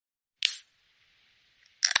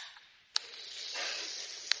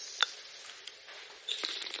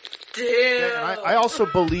Damn. Okay, and I also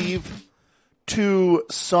believe to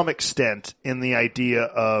some extent in the idea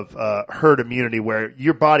of herd immunity, where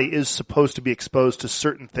your body is supposed to be exposed to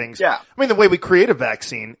certain things. Yeah. I mean, the way we create a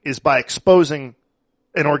vaccine is by exposing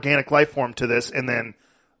an organic life form to this, and then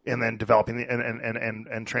developing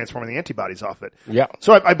and transforming the antibodies off it. Yeah.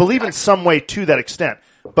 So I believe in some way to that extent,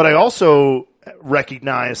 but I also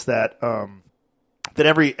recognize that that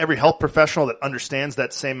every health professional that understands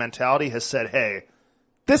that same mentality has said, "Hey,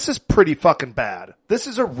 this is pretty fucking bad. This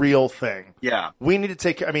is a real thing. Yeah. We need to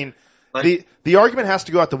take care." I mean, Like- the argument has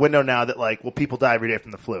to go out the window now that, like, well, people die every day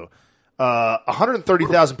from the flu.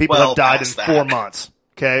 130,000 people Well have died in past that. 4 months.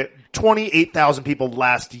 Okay, 28,000 people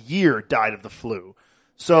last year died of the flu.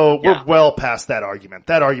 So we're Yeah. well past that argument.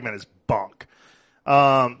 That argument is bunk.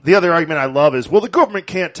 The other argument I love is, well, the government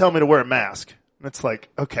can't tell me to wear a mask. And it's like,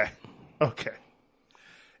 okay.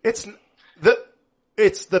 It's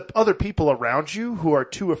the other people around you who are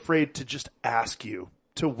too afraid to just ask you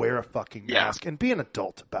to wear a fucking mask and be an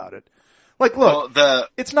adult about it. Like, look,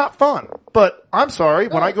 it's not fun, but I'm sorry.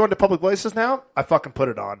 When I go into public places now, I fucking put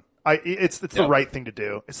it on. It's the right thing to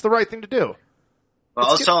do. It's the right thing to do. Well,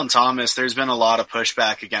 I was telling Thomas, there's been a lot of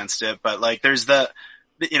pushback against it, but like there's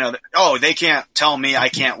they can't tell me I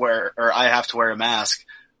can't wear, or I have to wear a mask.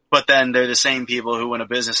 But then they're the same people who, when a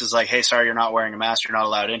business is like, hey, sorry, you're not wearing a mask, you're not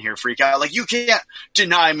allowed in here, freak out. Like, you can't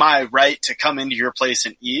deny my right to come into your place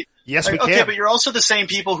and eat. Yes, like, we can. Okay, but you're also the same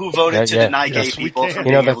people who voted to deny gay people from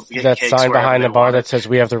You being know able to get that cakes sign wherever behind they the bar want. that says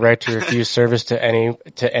we have the right to refuse service to anyone?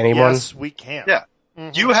 Yes, we can. Yeah.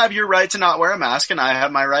 Mm-hmm. You have your right to not wear a mask, and I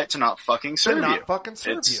have my right to not fucking serve you. Not fucking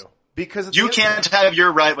serve you. Because You can't have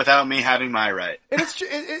your right without me having my right. And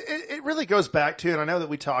it really goes back to, and I know that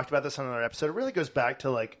we talked about this on another episode, it really goes back to,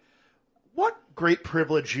 like, what great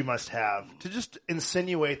privilege you must have to just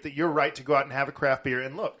insinuate that you're right to go out and have a craft beer.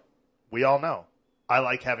 And look, we all know I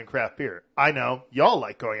like having craft beer. I know y'all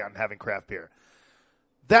like going out and having craft beer.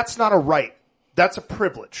 That's not a right. That's a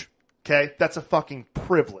privilege. Okay? That's a fucking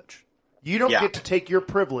privilege. You don't get to take your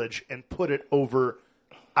privilege and put it over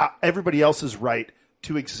everybody else's right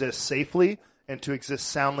to exist safely and to exist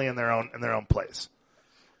soundly in their own place.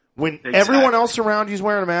 When everyone else around you is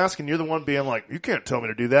wearing a mask and you're the one being like, you can't tell me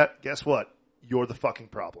to do that, guess what? You're the fucking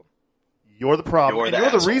problem. You're the problem.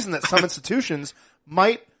 You're the reason that some institutions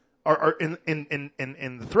are in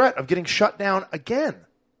the threat of getting shut down again.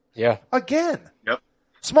 Yeah. Again. Yep.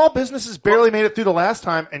 Small businesses barely made it through the last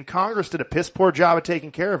time, and Congress did a piss poor job of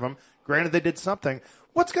taking care of them. Granted, they did something.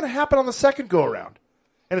 What's going to happen on the second go around?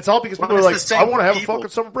 And it's all because people are like, I want to have a fucking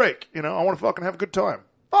summer break. You know, I want to fucking have a good time.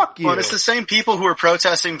 Fuck you. Well, it's the same people who are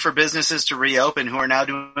protesting for businesses to reopen who are now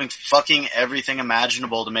doing fucking everything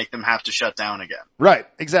imaginable to make them have to shut down again. Right,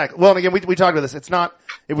 exactly. Well, and again, we talked about this.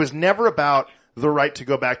 It was never about the right to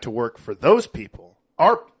go back to work for those people,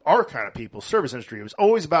 our kind of people, service industry. It was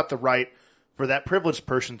always about the right for that privileged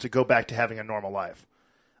person to go back to having a normal life.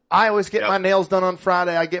 I always get my nails done on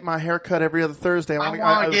Friday. I get my hair cut every other Thursday. I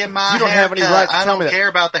want to get my You don't have any right to tell me that. I don't care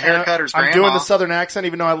about the haircutters, I'm doing the southern accent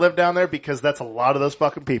even though I live down there because that's a lot of those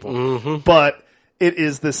fucking people. Mm-hmm. But it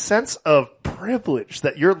is the sense of privilege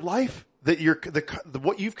that your life, that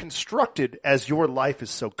what you've constructed as your life is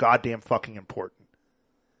so goddamn fucking important.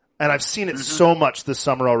 And I've seen it so much this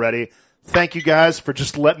summer already. Thank you guys for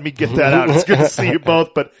just letting me get that out. It's good to see you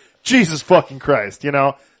both, but Jesus fucking Christ, you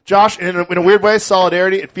know? Josh, in a weird way,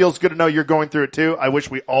 solidarity. It feels good to know you're going through it too. I wish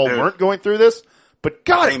we all weren't going through this, but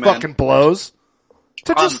God, it fucking blows.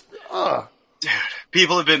 To just, Dude,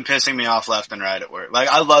 people have been pissing me off left and right at work. Like,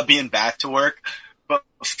 I love being back to work, but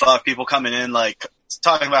fuck, people coming in, like,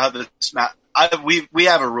 talking about how we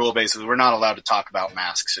have a rule basically. We're not allowed to talk about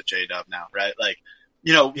masks at JW now, right? Like,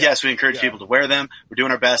 you know, yes, we encourage people to wear them. We're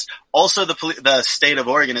doing our best. Also, the state of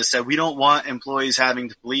Oregon has said we don't want employees having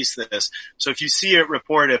to police this. So if you see it,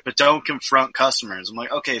 report it, but don't confront customers. I'm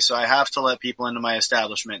like, okay, so I have to let people into my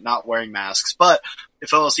establishment not wearing masks. But if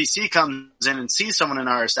OLCC comes in and sees someone in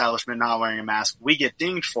our establishment not wearing a mask, we get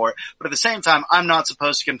dinged for it. But at the same time, I'm not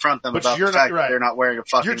supposed to confront them about the fact that they're not wearing a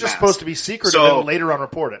fucking mask. You're just supposed to be secretive and later on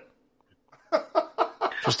report it.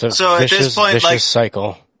 Just a vicious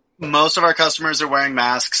cycle. Most of our customers are wearing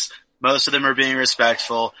masks. Most of them are being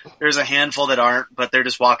respectful. There's a handful that aren't, but they're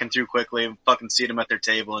just walking through quickly and fucking seat them at their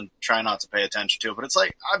table and try not to pay attention to it. But it's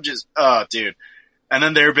like, dude. And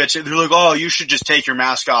then they're bitching. They're like, oh, you should just take your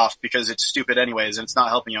mask off because it's stupid anyways and it's not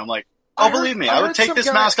helping you. I'm like, believe me, I would take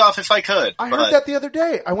this mask off if I could. I heard that the other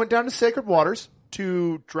day. I went down to Sacred Waters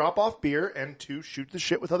to drop off beer and to shoot the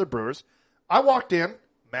shit with other brewers. I walked in,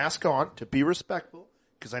 mask on, to be respectful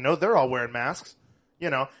because I know they're all wearing masks. You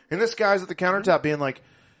know, and this guy's at the countertop being like,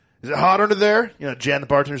 is it hot under there? You know, Jen, the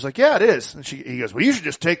bartender's like, yeah, it is. And he goes, well, you should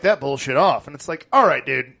just take that bullshit off. And it's like, all right,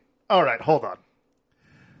 dude. All right, hold on.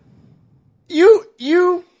 You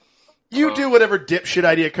do whatever dipshit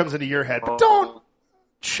idea comes into your head, but don't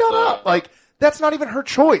shut up. Like, that's not even her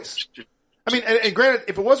choice. I mean, and granted,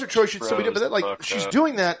 if it was her choice, she'd still be doing it, but like, she's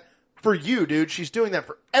doing that for you, dude. She's doing that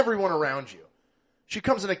for everyone around you. She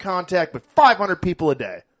comes into contact with 500 people a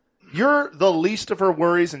day. You're the least of her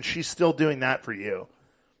worries, and she's still doing that for you.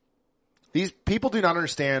 These people do not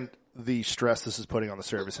understand the stress this is putting on the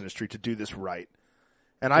service industry to do this right.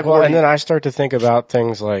 And and then I start to think about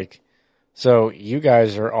things like, so you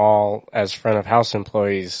guys are all, as front of house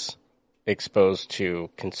employees, exposed to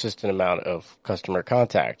consistent amount of customer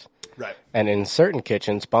contact. Right. And in certain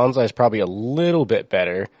kitchens, Bonsai is probably a little bit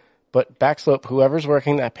better, but Backslope, whoever's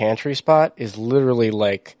working that pantry spot is literally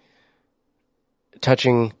like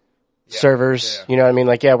touching servers. Yeah. You know what I mean?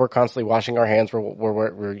 Like, yeah, we're constantly washing our hands. We're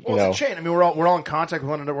you know. It's a chain. I mean, we're all in contact with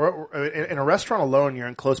one another. In a restaurant alone, you're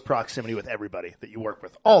in close proximity with everybody that you work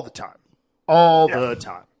with all the time. All the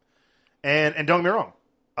time. And don't get me wrong,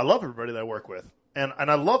 I love everybody that I work with. And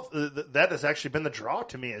I love that has actually been the draw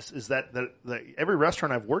to me is that every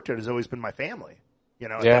restaurant I've worked at has always been my family. You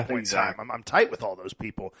know, at that point in time, I'm tight with all those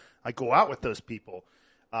people. I go out with those people.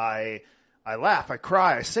 I laugh, I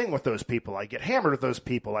cry, I sing with those people. I get hammered with those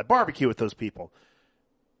people. I barbecue with those people.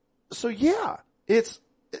 So yeah, it's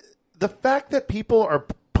the fact that people are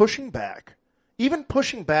pushing back, even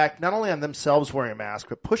pushing back not only on themselves wearing a mask,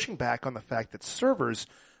 but pushing back on the fact that servers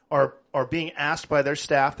are being asked by their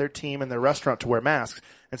staff, their team, and their restaurant to wear masks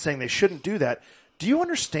and saying they shouldn't do that. Do you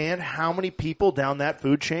understand how many people down that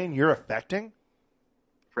food chain you're affecting?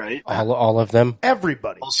 Right. All of them.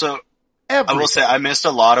 Everybody. Also, I will say I missed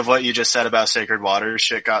a lot of what you just said about Sacred Waters.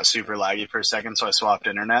 Shit got super laggy for a second, so I swapped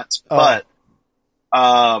internets. But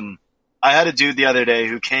I had a dude the other day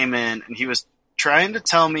who came in and he was trying to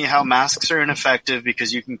tell me how masks are ineffective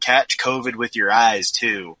because you can catch COVID with your eyes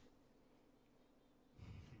too.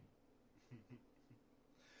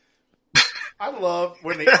 I love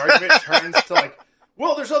when the argument turns to like,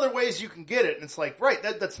 well, there's other ways you can get it, and it's like, right,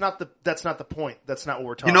 that's not the point. That's not what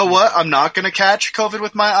we're talking about. You know what? I'm not going to catch COVID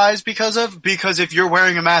with my eyes because if you're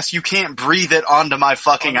wearing a mask, you can't breathe it onto my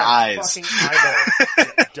fucking eyes. Fucking eyeball,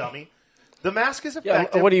 you dummy. The mask is effective.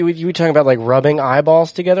 Yeah, what are you talking about? Like rubbing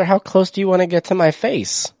eyeballs together? How close do you want to get to my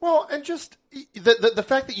face? Well, and just the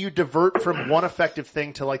fact that you divert from one effective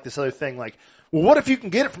thing to like this other thing, like, well, what if you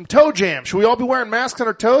can get it from toe jam? Should we all be wearing masks on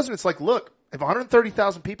our toes? And it's like, look. If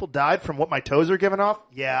 130,000 people died from what my toes are giving off,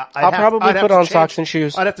 I'll probably put on socks and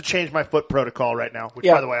shoes. I'd have to change my foot protocol right now. Which,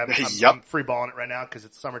 by the way, I'm free balling it right now because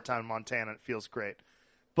it's summertime in Montana and it feels great.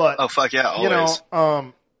 But oh fuck yeah, always.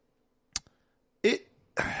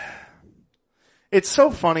 It's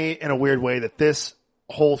so funny in a weird way that this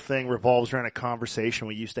whole thing revolves around a conversation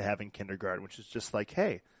we used to have in kindergarten, which is just like,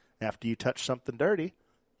 hey, after you touch something dirty,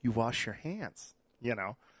 you wash your hands. You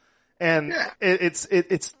know. And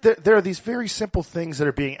there are these very simple things that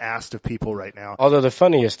are being asked of people right now. Although the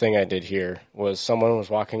funniest thing I did here was someone was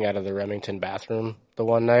walking out of the Remington bathroom the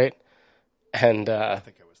one night, and I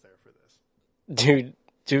think I was there for this.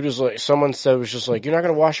 Dude was like, someone said was just like, you're not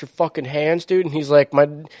gonna wash your fucking hands, dude. And he's like,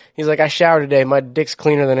 I showered today. My dick's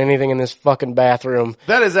cleaner than anything in this fucking bathroom.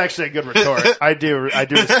 That is actually a good retort. I do respect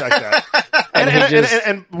that.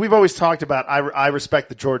 And we've always talked about, I respect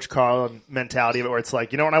the George Carlin mentality of it, where it's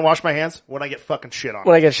like, you know when I wash my hands? When I get fucking shit on.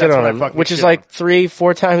 When I get shit on them, which is like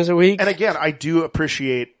 3-4 times a week. And again, I do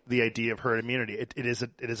appreciate the idea of herd immunity. It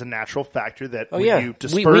is a natural factor that you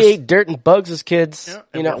disperse. We ate dirt and bugs as kids.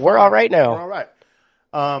 Yeah, we're all right now. We're all right.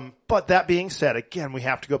 But that being said, again, we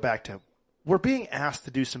have to go back to, we're being asked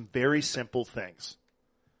to do some very simple things.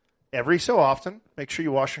 Every so often, make sure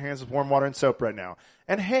you wash your hands with warm water and soap right now.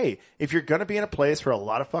 And hey, if you're going to be in a place where a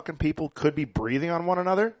lot of fucking people could be breathing on one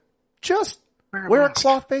another, just wear a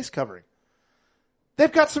cloth face covering.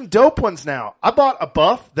 They've got some dope ones now. I bought a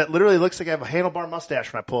buff that literally looks like I have a handlebar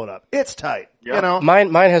mustache when I pull it up. It's tight. Yep. You know?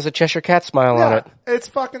 Mine has a Cheshire Cat smile on it. It's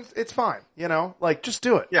fine. You know? Like, just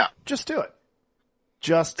do it. Yeah. Just do it.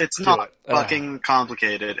 It's not fucking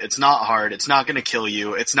complicated. It's not hard. It's not going to kill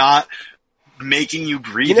you. It's not making you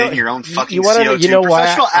breathe in your own fucking CO2. You know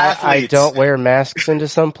why I don't wear masks into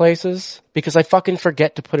some places? Because I fucking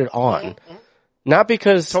forget to put it on. Mm-hmm. Not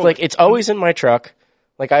because, like, it's always in my truck.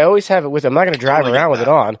 Like, I always have it with me. I'm not going to drive around with it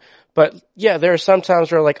on. But, yeah, there are some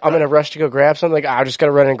times where, like, I'm in a rush to go grab something. Like, I just got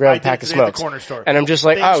to run and grab a pack of smokes. At the corner store. And I'm just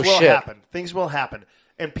like, Things will happen.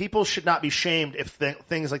 And people should not be shamed if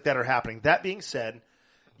things like that are happening. That being said,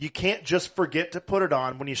 you can't just forget to put it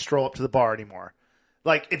on when you stroll up to the bar anymore.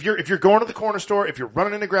 Like, if you're going to the corner store, if you're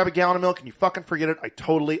running in to grab a gallon of milk and you fucking forget it, I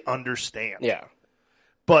totally understand. Yeah.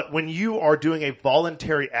 But when you are doing a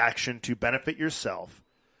voluntary action to benefit yourself,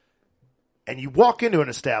 and you walk into an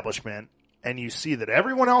establishment and you see that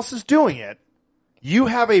everyone else is doing it, you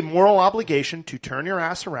have a moral obligation to turn your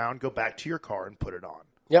ass around, go back to your car, and put it on.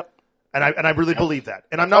 Yep. And I really believe that.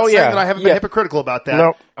 And I'm not saying that I haven't been hypocritical about that.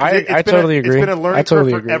 No, I totally agree. It's been a learning curve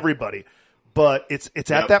for everybody. But it's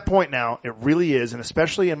at that point now. It really is, and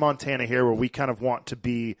especially in Montana here, where we kind of want to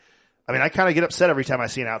be. I mean, I kind of get upset every time I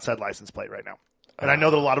see an outside license plate right now, and I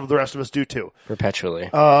know that a lot of the rest of us do too. Perpetually.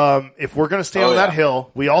 If we're going to stand on that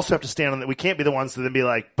hill, we also have to stand on that. We can't be the ones to then be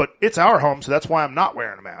like, "But it's our home, so that's why I'm not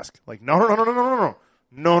wearing a mask." Like, no.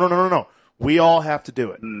 We all have to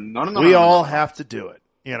do it. We all have to do it.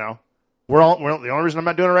 You know. We're the only reason I'm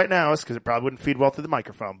not doing it right now is because it probably wouldn't feed well through the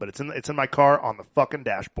microphone, but it's in my car on the fucking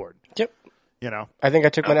dashboard. Yep. You know, I think I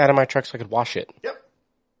took one out of my truck so I could wash it. Yep.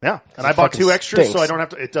 Yeah, and I bought 2 extras so I don't have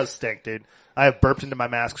to. It does stink, dude. I have burped into my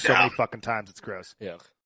mask so many fucking times. It's gross. Yeah.